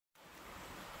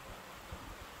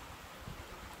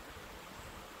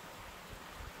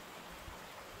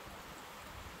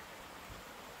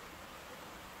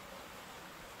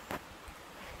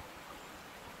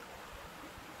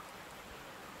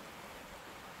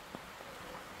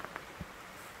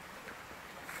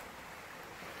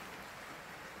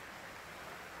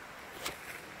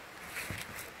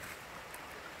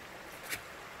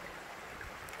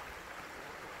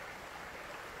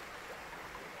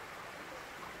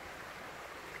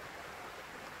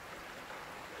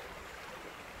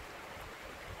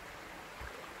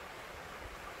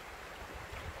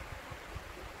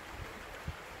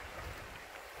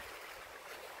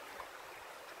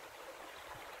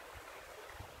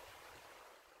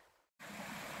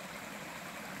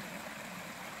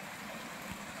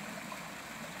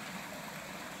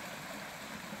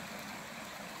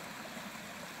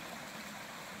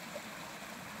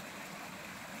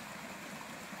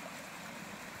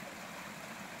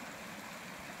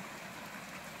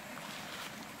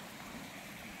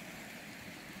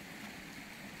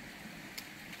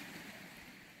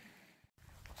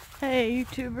Hey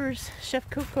YouTubers, Chef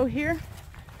Coco here.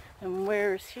 And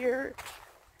where's here,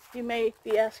 you may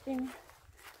be asking?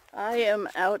 I am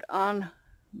out on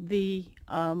the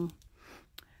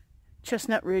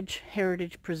Chestnut Ridge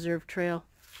Heritage Preserve Trail.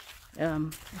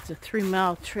 It's a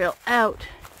 3-mile trail out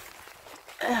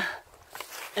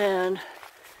and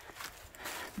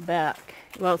back.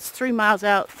 Well, it's 3 miles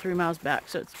out, 3 miles back,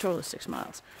 so it's a total of 6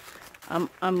 miles.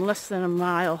 I'm less than a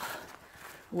mile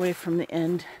away from the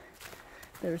end.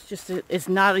 There's just it's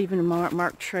not even a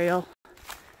marked trail,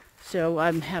 so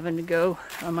I'm having to go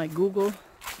on my Google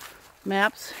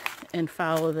Maps and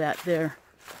follow that there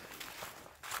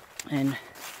and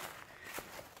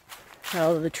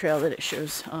follow the trail that it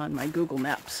shows on my Google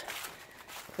Maps.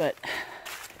 But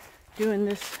doing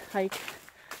this hike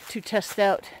to test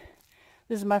out,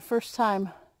 this is my first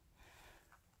time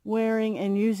wearing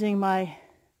and using my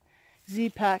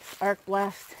Z-Pack Arc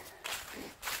Blast.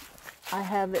 I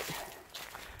have it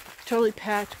totally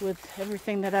packed with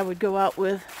everything that I would go out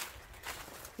with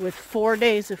 4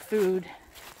 days of food,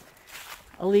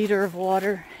 a liter of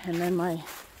water, and then I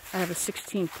have a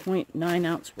 16.9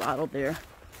 ounce bottle there.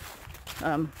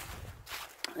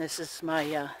 This is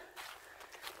my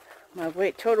my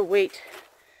weight, total weight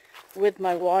with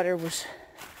my water was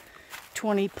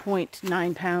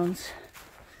 20.9 pounds,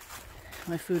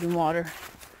 my food and water.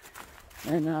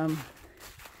 And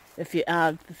if you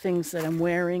add the things that I'm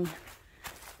wearing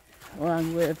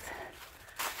along with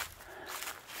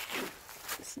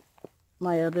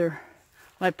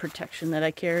my protection that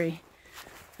I carry,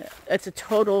 it's a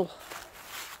total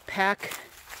pack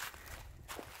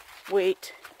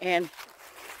weight and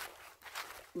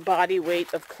body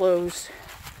weight of clothes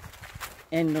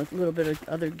and a little bit of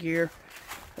other gear,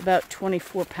 about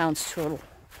 24 pounds total.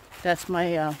 That's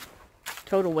my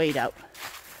total weight out.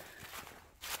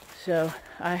 So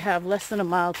I have less than a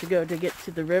mile to go to get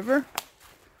to the river,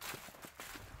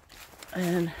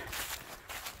 and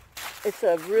it's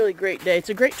a really great day. It's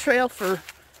a great trail for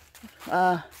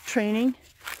training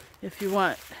if you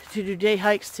want to do day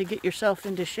hikes to get yourself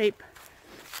into shape.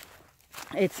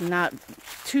 It's not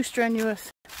too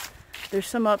strenuous. There's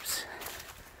some ups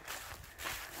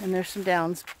and there's some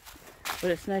downs,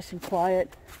 but it's nice and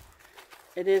quiet.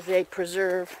 It is a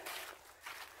preserve.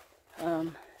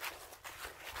 I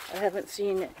haven't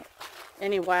seen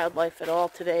any wildlife at all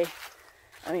today.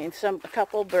 I mean, a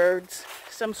couple birds,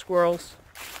 some squirrels.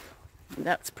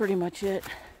 That's pretty much it.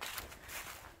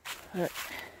 But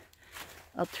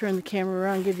I'll turn the camera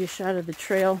around and give you a shot of the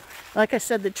trail. Like I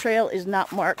said, the trail is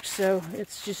not marked, so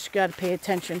it's just got to pay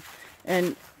attention.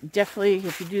 And definitely,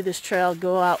 if you do this trail,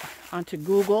 go out onto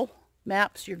Google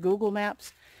Maps, your Google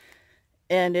Maps,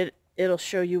 and it'll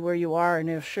show you where you are, and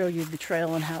it'll show you the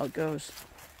trail and how it goes.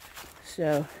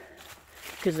 So,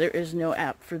 because there is no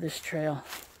app for this trail.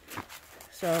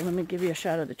 So let me give you a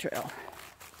shot of the trail.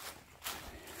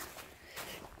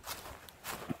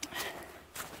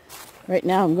 Right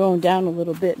now I'm going down a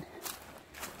little bit.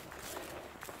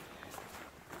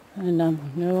 And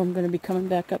I'm going to be coming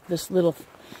back up this little.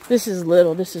 This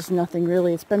is nothing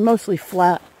really. It's been mostly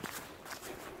flat.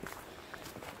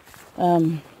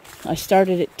 I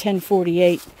started at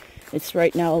 10:48. It's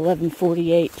right now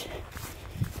 11:48.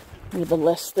 With a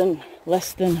less than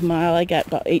a mile. I got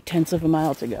about 0.8 of a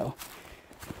mile to go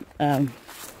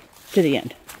to the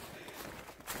end.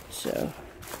 So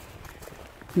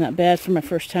not bad for my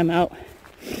first time out.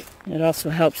 It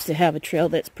also helps to have a trail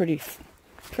that's pretty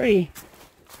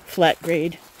flat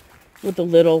grade with a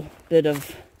little bit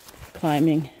of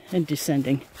climbing and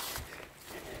descending.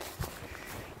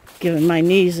 Giving my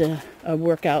knees a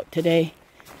workout today,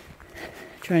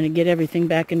 trying to get everything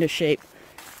back into shape.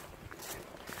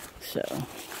 So,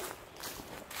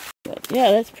 but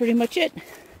yeah, that's pretty much it.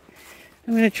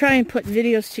 I'm going to try and put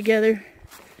videos together.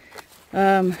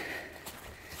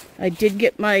 I did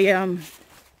get my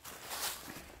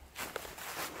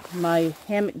my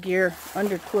hammock gear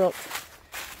under quilt.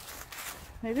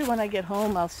 Maybe when I get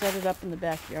home I'll set it up in the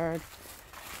backyard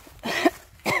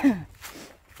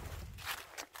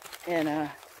and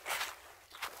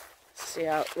see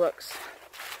how it looks.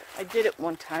 I did it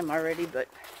one time already, but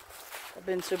I've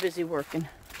been so busy working.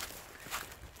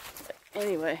 But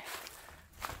anyway,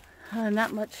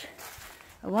 not much.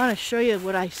 I want to show you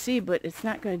what I see, but it's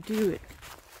not going to do it.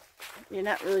 You're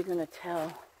not really going to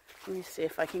tell. Let me see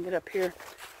if I can get up here,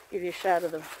 give you a shot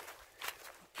of the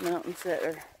mountains that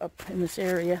are up in this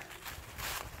area.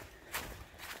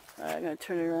 I'm going to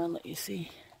turn it around and let you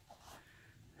see.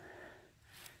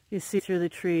 You see through the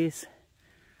trees.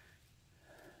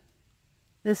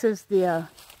 This is the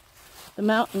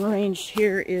mountain range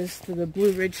here is the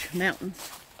Blue Ridge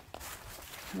Mountains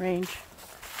range.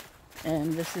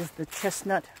 And this is the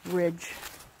Chestnut Ridge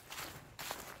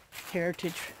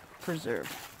Heritage Preserve.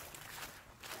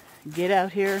 Get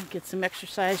out here, get some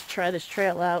exercise, try this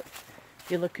trail out. If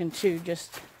you're looking to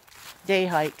just day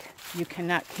hike, you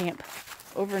cannot camp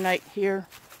overnight here.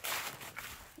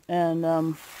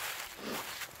 And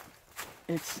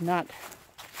it's not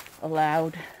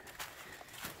allowed.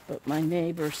 But my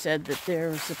neighbor said that there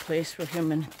was a place where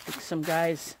him and some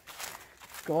guys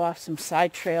go off some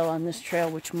side trail on this trail,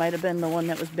 which might have been the one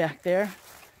that was back there.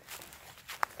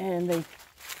 And they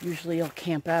usually will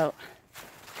camp out.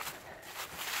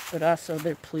 But also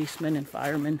they're policemen and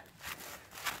firemen.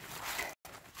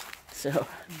 So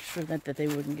I'm sure that they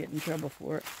wouldn't get in trouble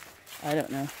for it. I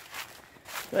don't know.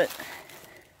 But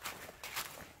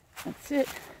that's it.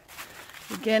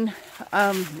 Again,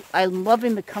 I'm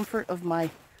loving the comfort of my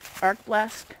Arc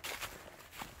Blast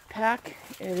pack.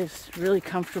 It is really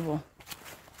comfortable.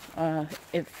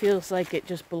 It feels like it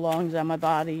just belongs on my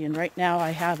body, and right now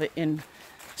I have it in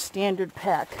standard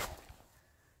pack.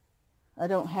 I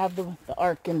don't have the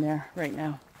Arc in there right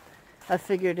now. I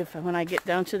figured when I get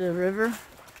down to the river,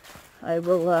 I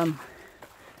will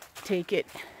take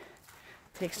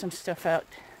some stuff out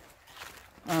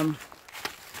and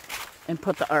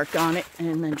put the Arc on it,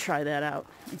 and then try that out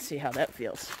and see how that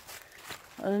feels.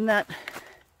 Other than that,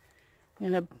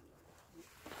 I'm gonna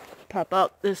pop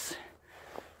out this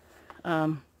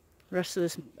rest of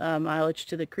this mileage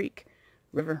to the creek,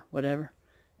 river, whatever,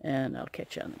 and I'll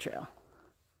catch you on the trail.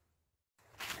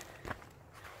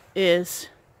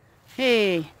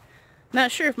 Hey,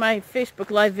 not sure if my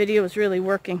Facebook Live video is really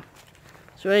working.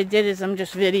 So what I did is I'm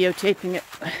just videotaping it.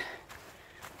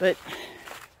 But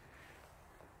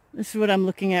this is what I'm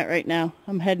looking at right now.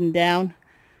 I'm heading down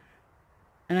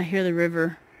and I hear the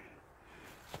river.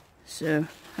 So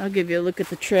I'll give you a look at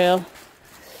the trail.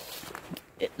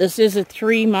 This is a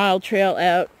 3-mile trail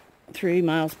out, 3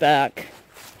 miles back.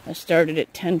 I started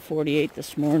at 10:48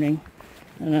 this morning,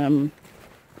 and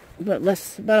about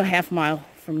a half mile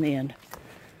from the end.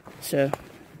 So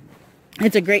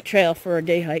it's a great trail for a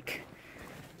day hike,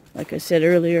 like I said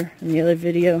earlier in the other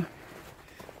video.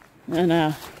 And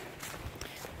I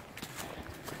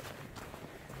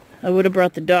would have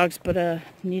brought the dogs, but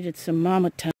needed some mama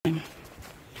time.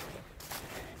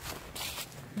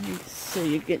 So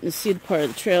you're getting to see the part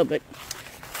of the trail, but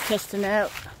testing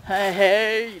out.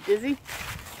 Hey, you dizzy?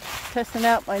 Testing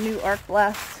out my new Arc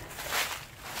Blast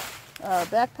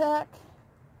backpack.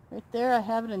 Right there, I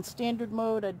have it in standard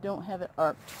mode. I don't have it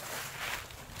arced.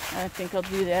 I think I'll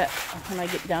do that when I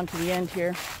get down to the end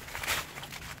here.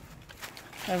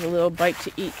 Have a little bite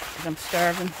to eat because I'm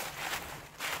starving.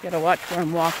 Gotta watch where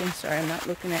I'm walking. Sorry, I'm not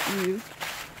looking at you.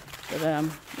 But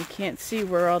you can't see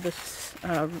where all this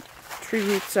tree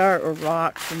roots are or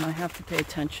rocks, and I have to pay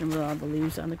attention with all the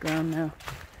leaves on the ground now.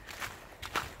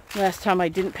 Last time I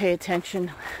didn't pay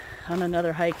attention on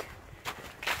another hike,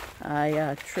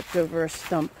 I tripped over a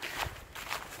stump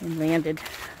and landed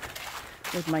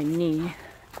with my knee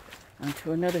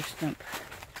onto another stump.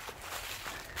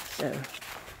 So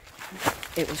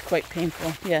it was quite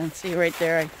painful. Yeah, and see right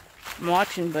there, I'm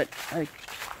watching, but I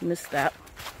missed that.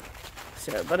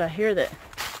 So, but I hear that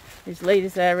these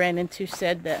ladies that I ran into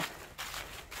said that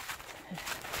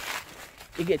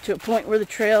you get to a point where the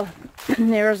trail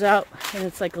narrows out and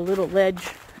it's like a little ledge.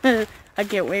 I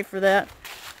can't wait for that.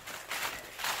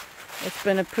 It's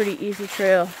been a pretty easy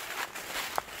trail.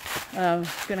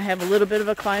 Gonna have a little bit of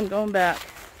a climb going back,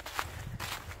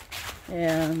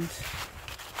 and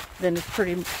then it's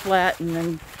pretty flat, and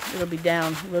then it'll be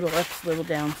down, little ups, little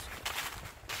downs.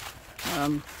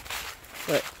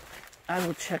 But I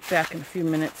will check back in a few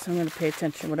minutes. I'm going to pay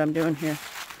attention to what I'm doing here.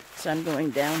 So I'm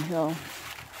going downhill,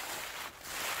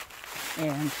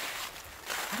 and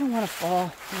I don't want to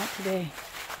fall. Not today.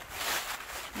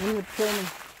 You would kill me.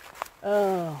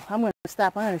 Oh, I'm going to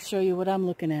stop. I'm going to show you what I'm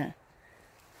looking at.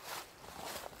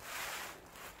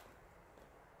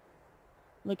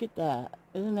 Look at that.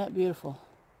 Isn't that beautiful?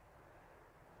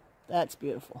 That's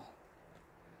beautiful.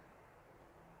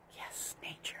 Yes,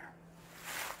 nature.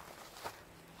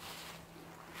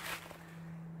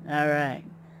 All right.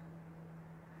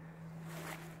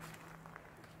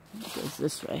 It goes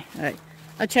this way. All right.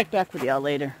 I'll check back with y'all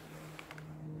later.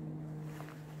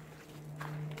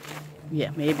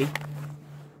 Yeah, maybe.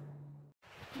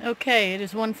 Okay, it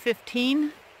is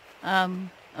 1:15. I'm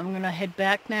going to head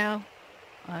back now.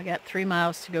 I got 3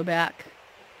 miles to go back,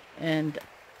 and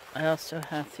I also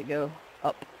have to go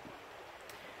up.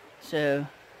 So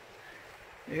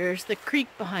there's the creek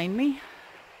behind me.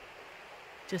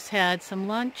 Just had some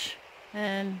lunch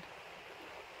and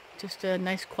just a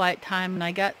nice quiet time, and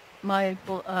I got my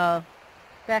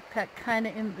backpack kind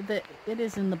of in the, it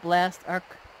is in the blast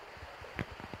arc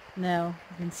now.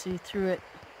 You can see through it.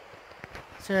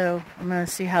 So I'm going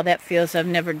to see how that feels. I've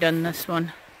never done this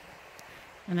one.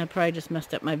 And I probably just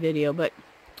messed up my video. But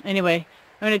anyway,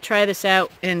 I'm going to try this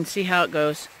out and see how it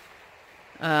goes.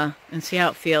 And see how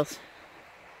it feels.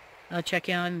 I'll check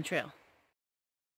you on the trail.